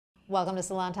Welcome to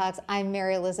Salon Talks. I'm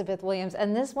Mary Elizabeth Williams,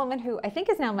 and this woman who I think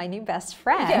is now my new best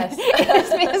friend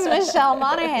is Michelle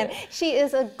Monaghan. She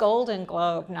is a Golden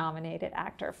Globe nominated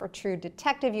actor for True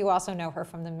Detective. You also know her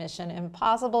from the Mission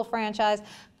Impossible franchise,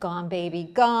 Gone Baby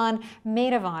Gone,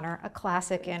 Maid of Honor, a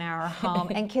classic in our home,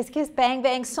 and Kiss Kiss Bang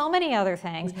Bang, so many other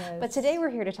things. Yes. But today we're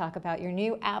here to talk about your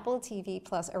new Apple TV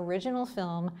Plus original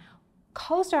film,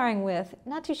 co-starring with,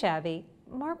 not too shabby,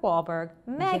 Mark Wahlberg,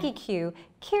 Maggie Q,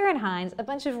 Kieran Hines, a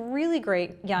bunch of really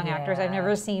great young actors I've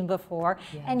never seen before.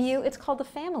 And you, it's called The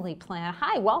Family Plan.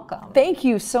 Hi, welcome. Thank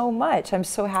you so much. I'm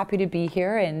so happy to be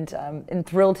here and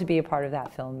thrilled to be a part of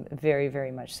that film, very,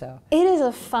 very much so. It is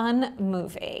a fun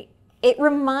movie. It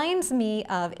reminds me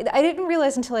of, I didn't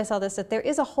realize until I saw this that there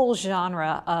is a whole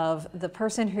genre of the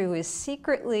person who is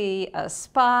secretly a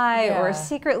spy or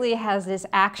secretly has this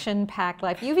action-packed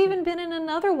life. You've even been in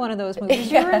another one of those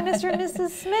movies. You were in Mr. and Mrs.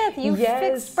 Smith. You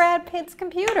fixed Brad Pitt's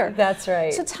computer. That's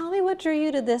right. So tell me what drew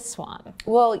you to this one.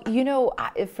 Well, you know,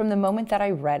 from the moment that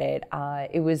I read it,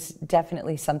 it was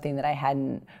definitely something that I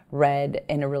hadn't read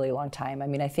in a really long time. I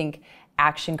mean, I think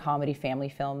action comedy family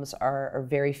films are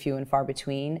very few and far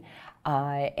between.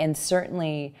 And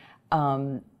certainly,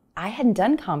 I hadn't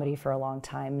done comedy for a long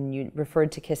time, and you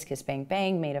referred to Kiss Kiss Bang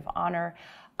Bang, Maid of Honor.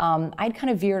 I'd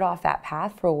kind of veered off that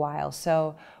path for a while,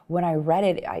 so when I read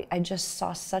it, I just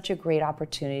saw such a great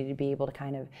opportunity to be able to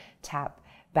kind of tap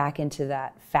back into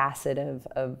that facet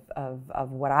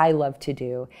of what I love to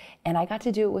do, and I got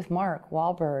to do it with Mark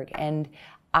Wahlberg, and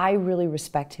I really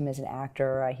respect him as an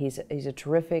actor. He's a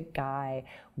terrific guy.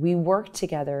 We worked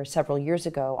together several years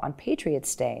ago on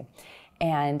Patriots Day,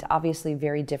 and obviously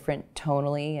very different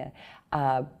tonally,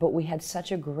 but we had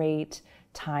such a great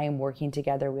time working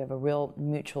together. We have a real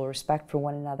mutual respect for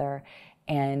one another,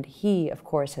 and he, of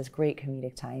course, has great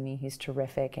comedic timing. He's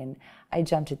terrific, and I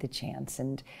jumped at the chance.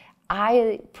 And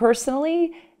I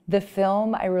personally, the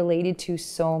film I related to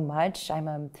so much. I'm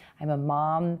a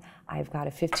mom. I've got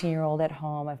a 15-year-old at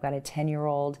home. I've got a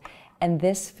 10-year-old. And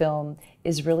this film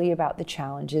is really about the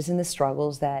challenges and the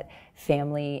struggles that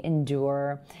family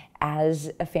endure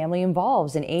as a family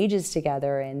evolves and ages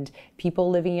together, and people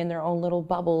living in their own little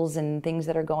bubbles and things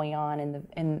that are going on.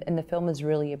 And the film is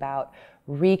really about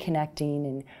reconnecting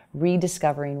and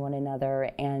rediscovering one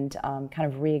another, and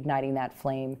kind of reigniting that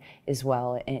flame as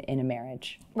well in a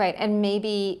marriage. Right, and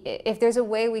maybe if there's a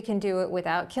way we can do it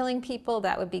without killing people,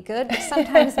 that would be good. But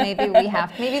sometimes maybe we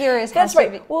have. Maybe there is. That's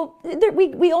right. Well,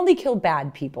 we only kill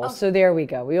bad people, so there we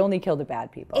go. We only kill the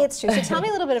bad people. It's true. So tell me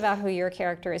a little bit about who your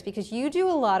character is, because you do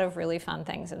a lot of really fun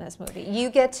things in this movie. You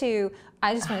get to,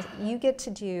 you get to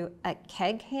do a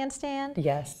keg handstand.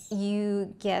 Yes.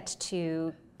 You get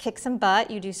to kick some butt.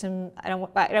 You do some, I don't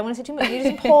want to say too much, you do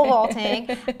some pole vaulting.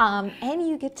 And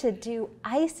you get to do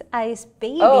Ice Ice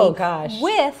Baby. Oh, gosh.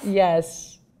 With,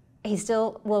 he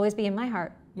still will always be in my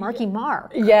heart, Marky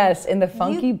Mark. Yes, in the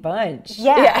Funky Bunch.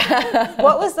 Yeah.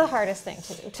 What was the hardest thing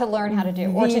to do, to learn how to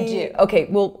do, or to do? Okay,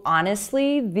 well,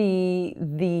 honestly,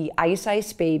 the Ice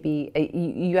Ice Baby,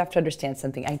 you have to understand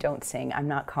something. I don't sing. I'm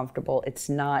not comfortable. It's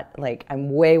not like,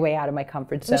 I'm way, way out of my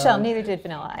comfort zone. Michelle, neither did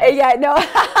Vanilla Ice. Yeah, no.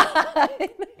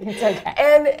 It's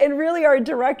okay. And really, our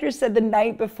director said the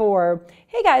night before,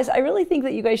 hey guys, I really think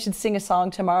that you guys should sing a song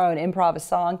tomorrow and improv a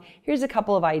song. Here's a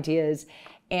couple of ideas.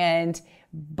 And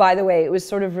by the way, it was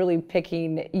sort of really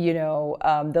picking, you know,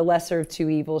 the lesser of two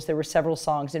evils. There were several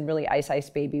songs, and really Ice Ice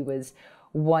Baby was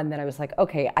one that I was like,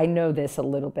 okay, I know this a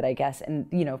little bit, I guess. And,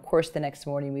 you know, of course, the next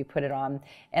morning we put it on,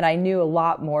 and I knew a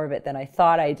lot more of it than I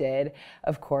thought I did,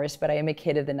 of course, but I am a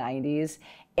kid of the 90s.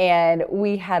 And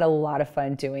we had a lot of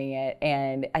fun doing it.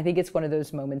 And I think it's one of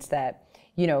those moments that,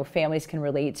 you know, families can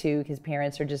relate to, because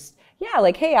parents are just,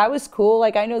 like, hey, I was cool.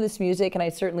 Like, I know this music, and I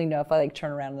certainly know if I like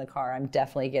turn around in the car, I'm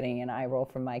definitely getting an eye roll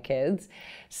from my kids.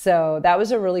 So that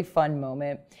was a really fun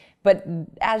moment. But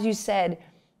as you said,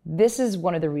 this is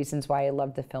one of the reasons why I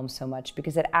love the film so much,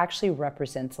 because it actually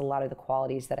represents a lot of the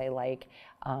qualities that I like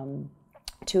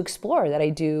to explore, that I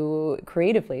do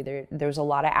creatively. There's a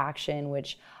lot of action,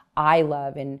 which I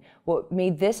love, and what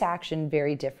made this action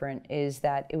very different is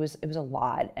that it was a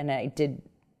lot, and I did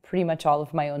pretty much all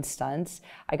of my own stunts.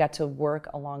 I got to work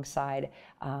alongside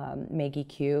Maggie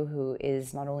Q, who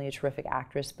is not only a terrific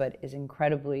actress, but is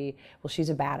incredibly, well, she's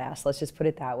a badass, let's just put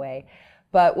it that way.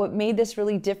 But what made this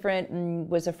really different and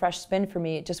was a fresh spin for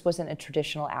me, it just wasn't a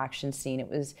traditional action scene. It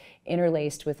was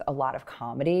interlaced with a lot of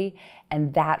comedy,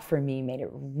 and that for me made it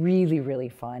really, really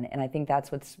fun. And I think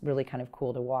that's what's really kind of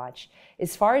cool to watch.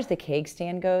 As far as the keg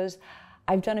stand goes,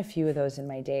 I've done a few of those in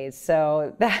my days,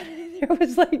 so that There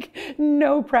was like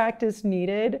no practice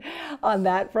needed on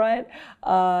that front,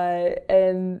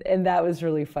 and that was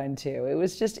really fun too. It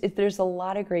was just there's a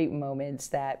lot of great moments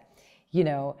that, you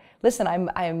know, listen,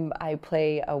 I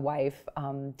play a wife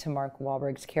to Mark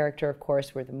Wahlberg's character. Of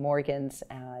course, we're the Morgans,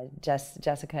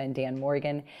 Jessica and Dan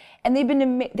Morgan, and they've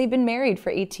been married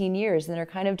for 18 years, and they're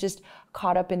kind of just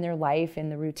caught up in their life, in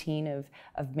the routine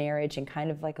of marriage, and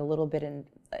kind of like a little bit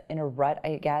in a rut,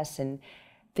 I guess. And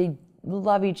they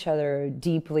love each other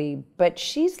deeply, but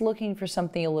she's looking for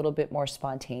something a little bit more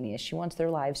spontaneous. She wants their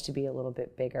lives to be a little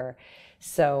bit bigger.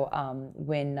 So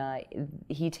when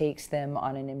he takes them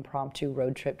on an impromptu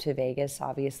road trip to Vegas,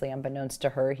 obviously unbeknownst to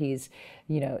her, he's,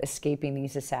 you know, escaping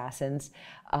these assassins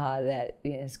that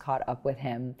is caught up with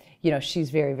him. You know, she's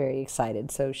very, very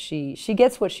excited. So she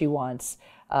gets what she wants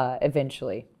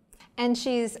eventually. And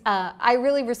she's, I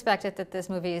really respect it that this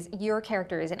movie is, your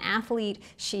character is an athlete.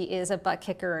 She is a butt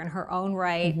kicker in her own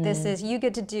right. Mm-hmm. This is, you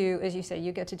get to do, as you say,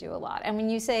 you get to do a lot. And when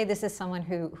you say this is someone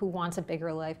who wants a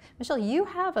bigger life, Michelle, you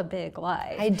have a big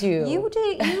life. I do.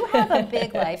 You have a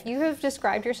big life. You have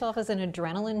described yourself as an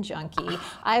adrenaline junkie.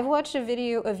 I've watched a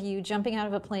video of you jumping out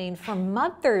of a plane for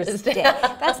Mother's Day.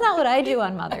 That's not what I do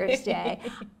on Mother's Day.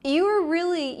 You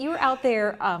were out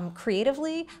there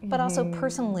creatively, but also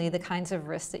personally, the kinds of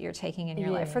risks that you're taking in your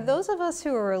life. For those of us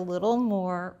who are a little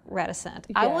more reticent,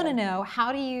 I want to know,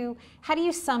 how do you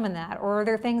summon that? Or are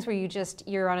there things where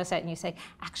you're on a set and you say,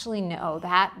 actually no,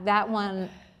 that one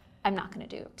I'm not going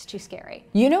to do. It's too scary.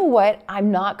 You know what?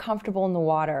 I'm not comfortable in the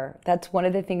water. That's one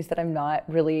of the things that I'm not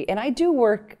really, and I do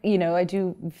work, you know, I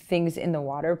do things in the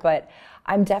water, but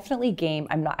I'm definitely game.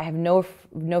 I have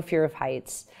no fear of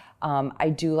heights. I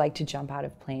do like to jump out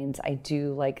of planes. I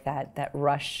do like that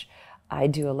rush. I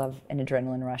do love an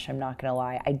adrenaline rush, I'm not gonna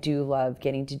lie. I do love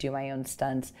getting to do my own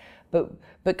stunts,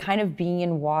 but kind of being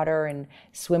in water and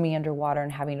swimming underwater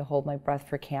and having to hold my breath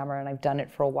for camera, and I've done it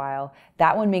for a while,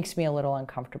 that one makes me a little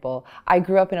uncomfortable. I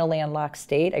grew up in a landlocked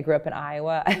state. I grew up in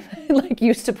Iowa. I'm like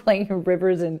used to playing in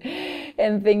rivers and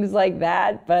things like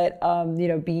that, but you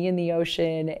know, being in the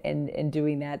ocean and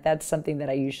doing that's something that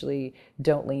I usually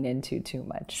don't lean into too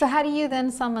much. So how do you then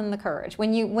summon the courage?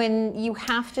 When you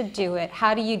have to do it,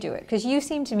 how do you do it? Because you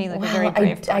seem to me like a very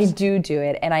brave person. I do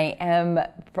it, and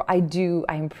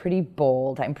I'm pretty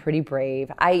bold. I'm pretty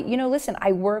brave. Listen,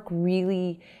 I work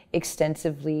really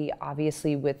extensively,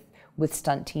 obviously, with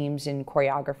stunt teams and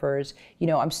choreographers. You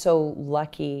know, I'm so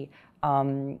lucky.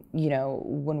 You know,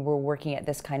 when we're working at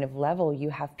this kind of level, you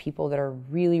have people that are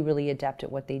really, really adept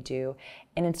at what they do,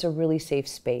 and it's a really safe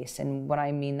space. And when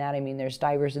I mean that, I mean there's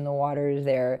divers in the waters.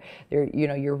 You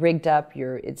know, you're rigged up.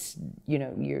 It's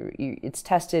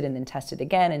tested and then tested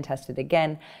again and tested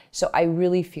again. So I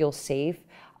really feel safe.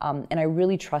 And I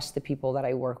really trust the people that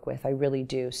I work with. I really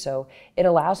do. So it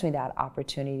allows me that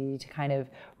opportunity to kind of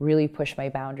really push my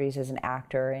boundaries as an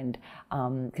actor, and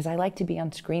because I like to be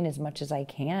on screen as much as I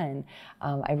can.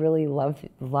 I really love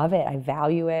it. I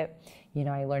value it. You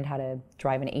know, I learned how to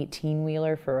drive an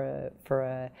 18-wheeler for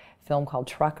a film called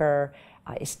Trucker.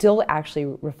 I still actually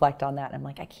reflect on that, and I'm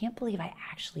like, I can't believe I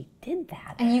actually did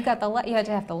that. And you had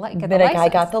to have the license. I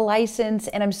got the license,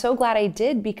 and I'm so glad I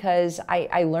did, because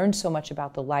I learned so much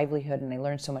about the livelihood, and I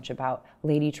learned so much about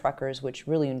lady truckers, which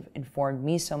really informed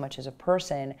me so much as a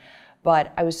person.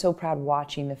 But I was so proud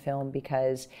watching the film,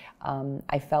 because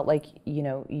I felt like, you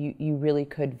know, you really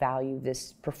could value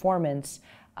this performance,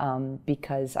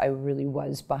 because I really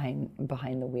was behind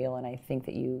the wheel, and I think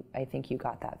you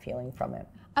got that feeling from it.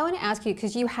 I want to ask you,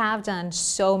 because you have done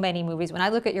so many movies. When I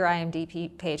look at your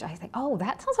IMDb page, I think, oh,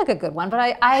 that sounds like a good one, but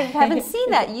I haven't seen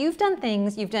that. You've done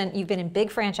things. You've been in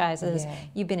big franchises. Yeah.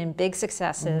 You've been in big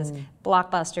successes,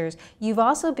 blockbusters. You've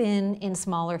also been in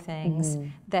smaller things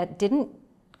that didn't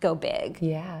go big.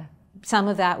 Yeah. Some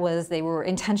of that was they were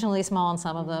intentionally small, and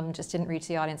some of them just didn't reach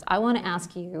the audience. I want to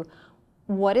ask you,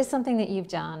 what is something that you've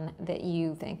done that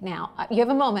you think, now, you have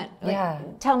a moment,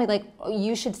 tell me, like, oh,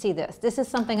 you should see this. This is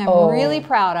something I'm really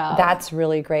proud of. That's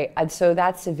really great. So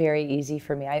that's very easy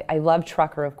for me. I love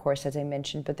Trucker, of course, as I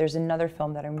mentioned, but there's another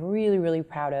film that I'm really, really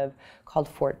proud of called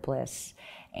Fort Bliss.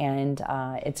 And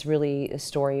it's really a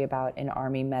story about an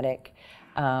Army medic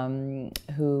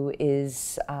who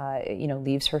is,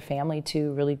 leaves her family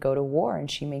to really go to war, and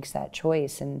she makes that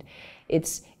choice. And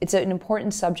it's an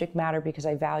important subject matter, because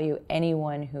I value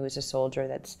anyone who is a soldier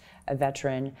that's a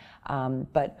veteran,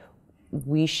 but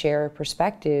we share a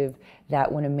perspective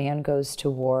that when a man goes to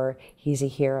war, he's a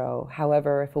hero.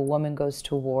 However, if a woman goes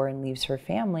to war and leaves her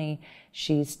family,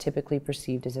 she's typically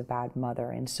perceived as a bad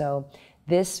mother. And so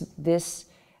this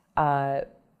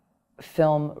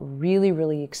film really,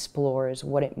 really explores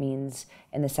what it means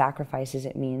and the sacrifices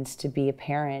it means to be a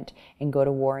parent and go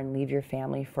to war and leave your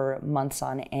family for months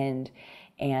on end,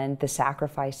 and the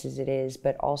sacrifices it is,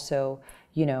 but also,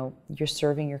 you know, you're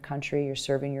serving your country, you're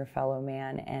serving your fellow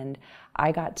man. And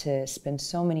I got to spend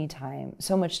so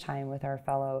much time with our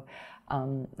fellow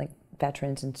like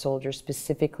veterans and soldiers,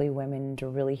 specifically women, to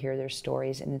really hear their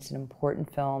stories. And it's an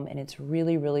important film, and it's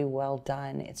really, really well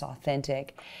done. It's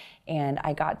authentic. And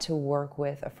I got to work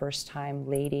with a first-time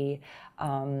lady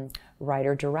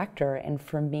writer-director, and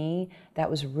for me, that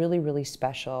was really, really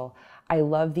special. I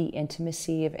love the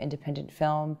intimacy of independent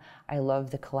film. I love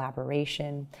the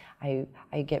collaboration. I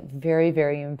get very,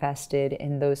 very invested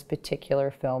in those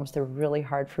particular films. They're really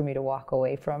hard for me to walk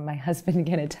away from. My husband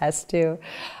can attest to.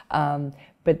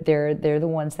 But they're the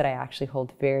ones that I actually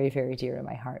hold very, very dear to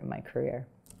my heart in my career.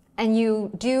 And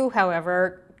you do,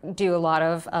 however, do a lot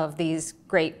of these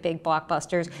great big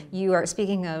blockbusters. You are,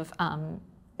 speaking of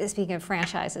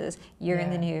franchises, you're in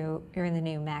the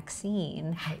new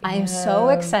Maxine. I am so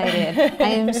excited. I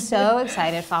am so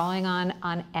excited, following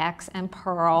on X and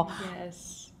Pearl.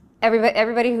 Yes.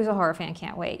 Everybody who's a horror fan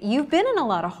can't wait. You've been in a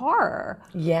lot of horror.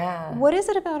 Yeah. What is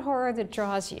it about horror that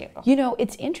draws you? You know,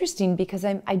 it's interesting because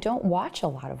I don't watch a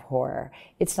lot of horror.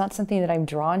 It's not something that I'm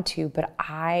drawn to, but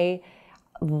I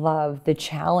love the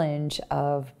challenge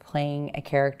of playing a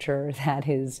character that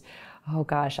is, oh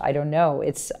gosh, I don't know.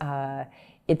 It's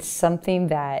something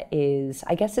that is,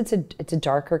 I guess it's a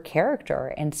darker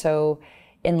character. And so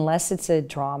unless it's a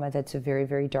drama that's a very,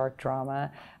 very dark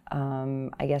drama,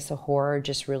 I guess a horror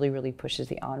just really, really pushes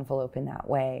the envelope in that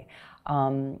way.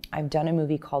 I've done a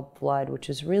movie called Blood, which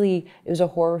was it was a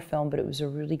horror film, but it was a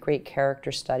really great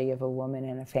character study of a woman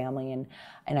and a family, and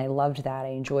I loved that. I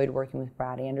enjoyed working with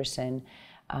Brad Anderson,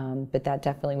 but that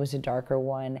definitely was a darker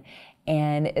one.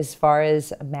 And as far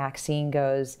as Maxine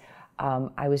goes,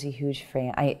 I was a huge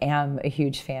fan. I am a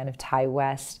huge fan of Ty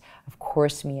West, of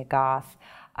course, Mia Goth.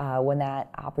 When that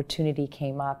opportunity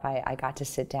came up, I got to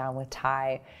sit down with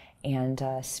Ty and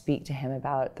speak to him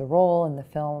about the role in the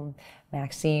film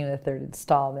Maxine, the third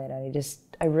installment. And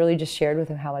I really just shared with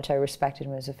him how much I respected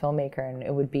him as a filmmaker, and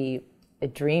it would be a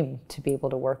dream to be able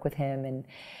to work with him.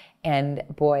 And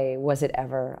boy, was it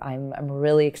ever. I'm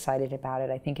really excited about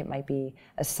it. I think it might be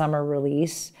a summer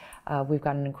release. We've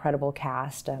got an incredible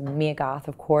cast. Mia Goth,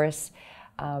 of course,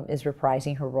 is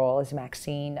reprising her role as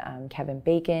Maxine. Kevin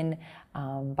Bacon,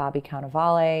 Bobby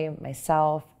Cannavale,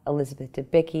 myself, Elizabeth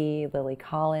Debicki, Lily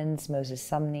Collins, Moses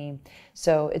Sumney.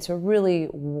 So it's a really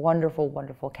wonderful,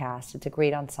 wonderful cast. It's a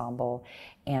great ensemble,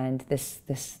 and this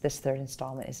third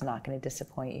installment is not going to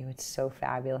disappoint you. It's so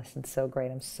fabulous and so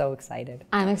great. I'm so excited.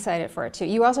 I'm excited for it too.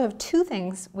 You also have two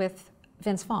things with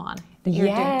Vince Vaughn.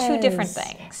 You're doing two different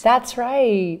things. That's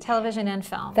right. Television and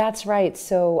film. That's right.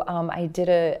 So I did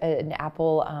an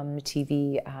Apple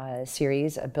TV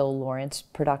series, a Bill Lawrence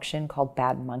production called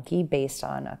Bad Monkey, based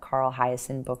on a Carl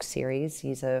Hiaasen book series.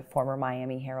 He's a former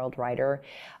Miami Herald writer.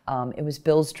 It was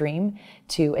Bill's dream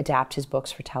to adapt his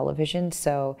books for television,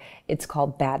 so it's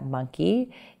called Bad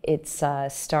Monkey. It's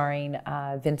starring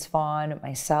Vince Vaughn,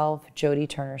 myself, Jodie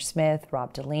Turner-Smith,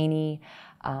 Rob Delaney,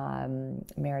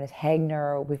 Meredith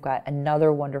Hagner. We've got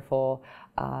another wonderful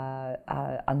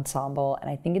ensemble, and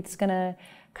I think it's gonna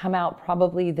come out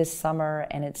probably this summer,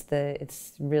 and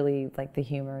it's really, like, the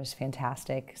humor is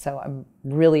fantastic. So I'm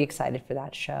really excited for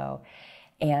that show.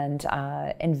 And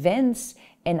Vince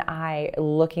and I,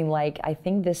 looking like, I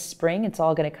think this spring it's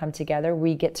all gonna come together.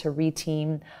 We get to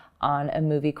reteam on a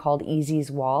movie called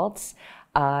Easy's Waltz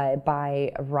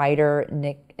by writer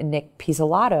Nick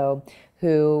Pizzolatto,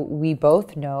 who we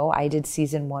both know. I did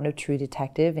season 1 of True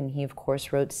Detective, and he, of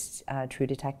course, wrote True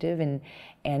Detective,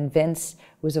 and Vince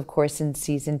was, of course, in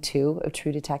season 2 of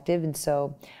True Detective, and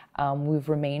so we've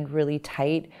remained really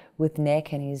tight with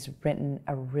Nick, and he's written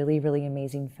a really, really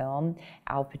amazing film.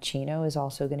 Al Pacino is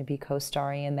also going to be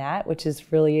co-starring in that, which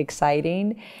is really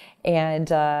exciting. And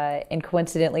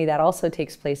coincidentally, that also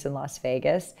takes place in Las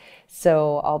Vegas.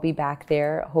 So I'll be back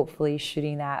there, hopefully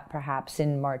shooting that perhaps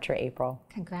in March or April.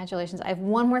 Congratulations. I have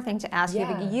one more thing to ask you.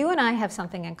 You and I have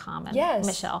something in common,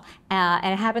 Michelle.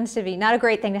 And it happens to be not a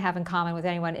great thing to have in common with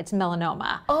anyone. It's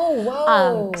melanoma. Oh,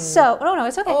 wow. No,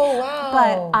 it's okay. Oh, wow.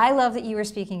 But I love that you were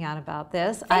speaking out about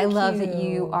this. I love you. that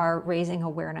you are raising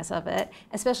awareness of it,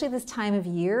 especially this time of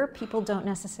year. People don't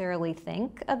necessarily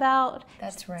think about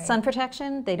sun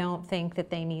protection. They don't think that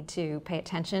they need to pay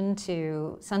attention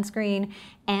to sunscreen,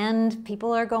 and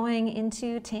people are going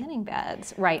into tanning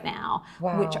beds right now,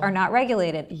 which are not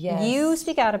regulated. Yes. You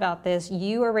speak out about this.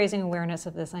 You are raising awareness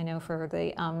of this, I know, for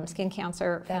the Skin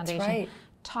Cancer Foundation. Right.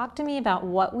 Talk to me about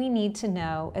what we need to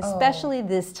know, especially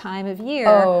this time of year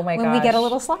when we get a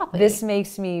little sloppy. This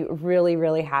makes me really,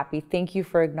 really happy. Thank you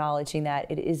for acknowledging that.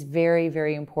 It is very,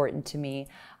 very important to me.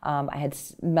 I had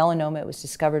melanoma. It was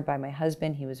discovered by my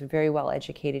husband. He was very well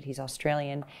educated. He's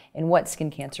Australian. And what skin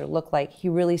cancer looked like, he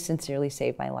really sincerely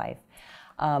saved my life.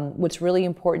 What's really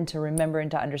important to remember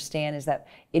and to understand is that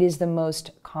it is the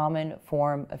most common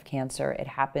form of cancer. It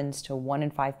happens to 1 in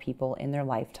 5 people in their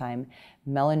lifetime.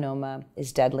 Melanoma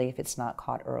is deadly if it's not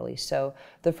caught early. So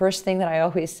the first thing that I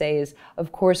always say is,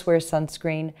 of course, wear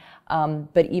sunscreen,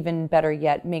 but even better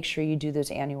yet, make sure you do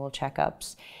those annual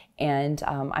checkups. And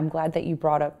I'm glad that you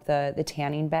brought up the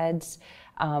tanning beds.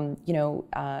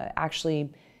 Actually,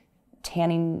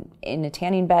 tanning in a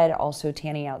tanning bed, also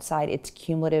tanning outside, it's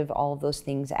cumulative. All of those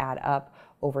things add up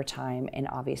over time and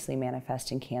obviously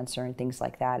manifest in cancer and things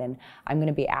like that. And I'm going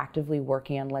to be actively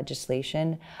working on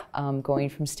legislation, going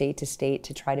from state to state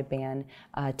to try to ban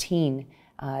teen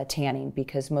tanning,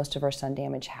 because most of our sun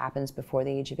damage happens before the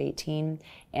age of 18.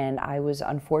 And I was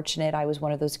unfortunate. I was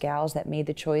one of those gals that made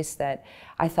the choice that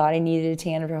I thought I needed a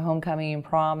tan for homecoming and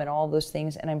prom and all those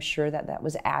things. And I'm sure that that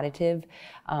was additive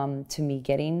to me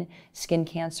getting skin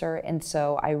cancer. And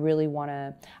so I really want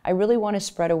to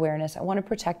spread awareness. I want to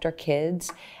protect our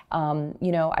kids.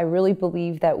 I really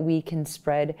believe that we can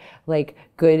spread like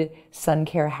good sun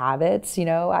care habits.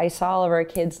 I saw all of our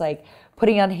kids like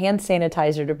putting on hand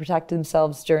sanitizer to protect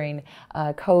themselves during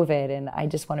COVID. And I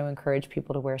just want to encourage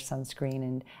people to wear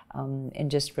sunscreen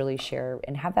and just really share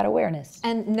and have that awareness.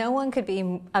 And no one could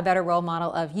be a better role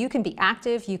model of you can be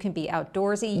active, you can be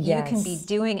outdoorsy, you can be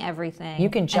doing everything. You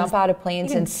can jump out of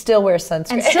planes and still wear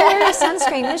sunscreen. And still wear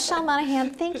sunscreen. Michelle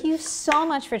Monaghan, thank you so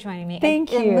much for joining me.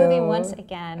 Thank you. The movie, once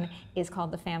again, is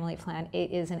called The Family Plan. It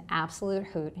is an absolute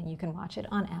hoot, and you can watch it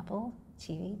on Apple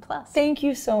TV+. Thank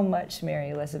you so much, Mary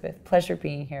Elizabeth. Pleasure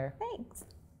being here. Thanks.